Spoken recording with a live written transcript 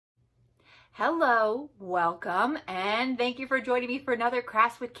Hello, welcome, and thank you for joining me for another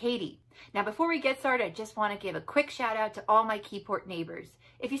Crafts with Katie. Now, before we get started, I just want to give a quick shout out to all my Keyport neighbors.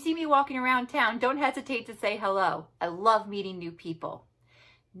 If you see me walking around town, don't hesitate to say hello. I love meeting new people.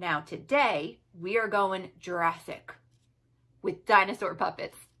 Now, today, we are going Jurassic with dinosaur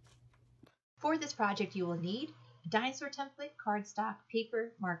puppets. For this project, you will need a dinosaur template, cardstock,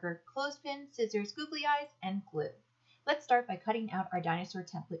 paper, marker, clothespin, scissors, googly eyes, and glue. Let's start by cutting out our dinosaur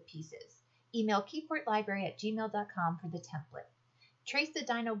template pieces. Email keyportlibrary@gmail.com for the template. Trace the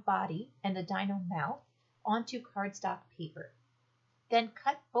dino body and the dino mouth onto cardstock paper. Then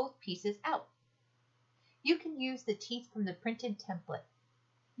cut both pieces out. You can use the teeth from the printed template.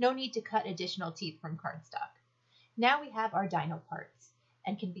 No need to cut additional teeth from cardstock. Now we have our dino parts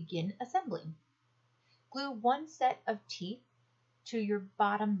and can begin assembling. Glue one set of teeth to your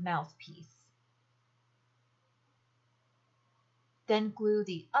bottom mouthpiece. Then glue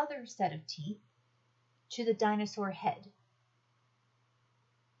the other set of teeth to the dinosaur head.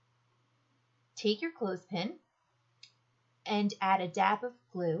 Take your clothespin and add a dab of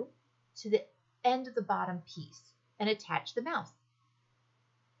glue to the end of the bottom piece and attach the mouth.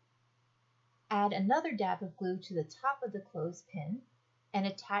 Add another dab of glue to the top of the clothespin and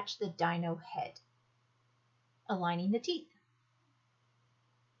attach the dino head, aligning the teeth.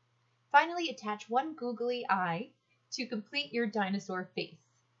 Finally, attach one googly eye to complete your dinosaur face.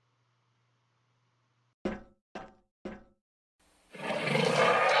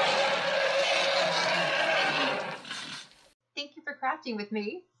 Thank you for crafting with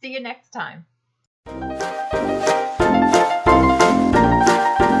me. See you next time.